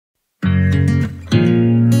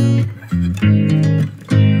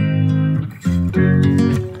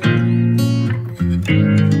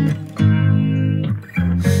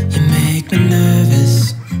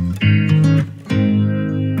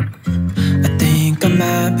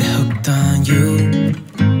you.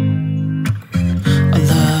 All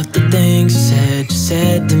of the things you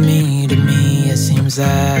said to me, it seems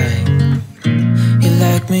like you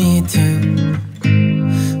like me too.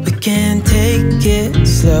 We can take it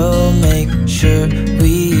slow, make sure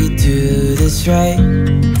we do this right.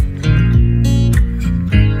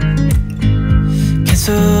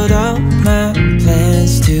 Canceled all my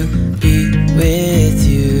plans to be with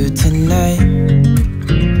you tonight.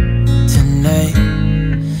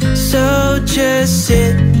 So just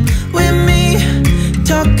sit with me,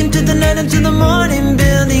 talking to the night until the morning,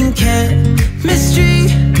 building chemistry.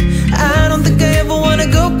 I don't think I ever wanna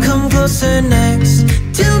go come closer next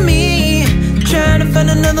to me. Trying to find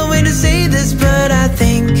another way to say this, but I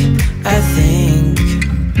think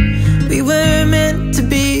we were meant to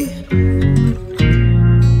be.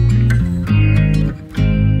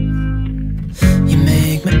 You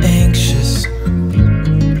make me anxious.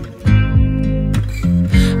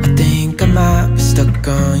 I think I might be stuck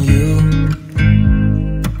on you.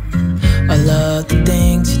 All of the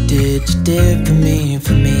things you did for me,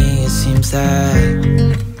 it seems like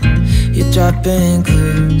you're dropping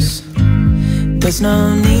clues. There's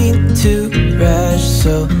no need to rush,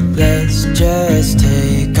 so let's just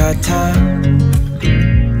take our time.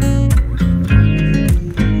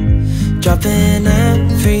 Dropping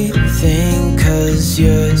everything, 'cause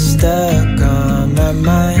you're stuck on my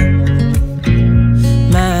mind.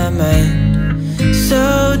 So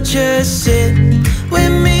just sit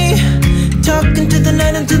with me, talking to the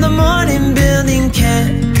night until the morning, building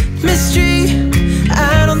chemistry.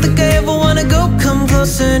 I don't think I ever wanna go come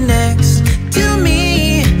closer next to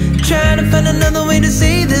me. Trying to find another way to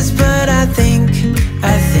say this, but I think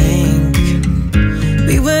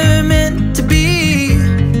we were meant to be.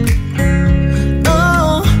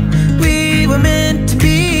 Oh, we were meant to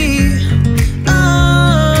be.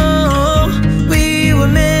 Oh, we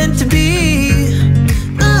were meant to be.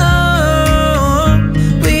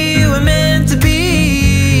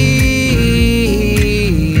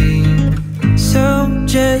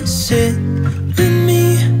 Just sit with me,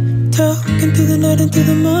 talking to the night until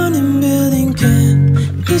the morning, building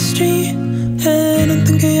chemistry. I don't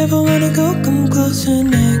think I ever wanna go come closer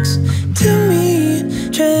next to me.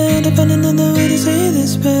 Trying to find another way to say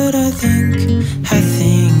this, but I think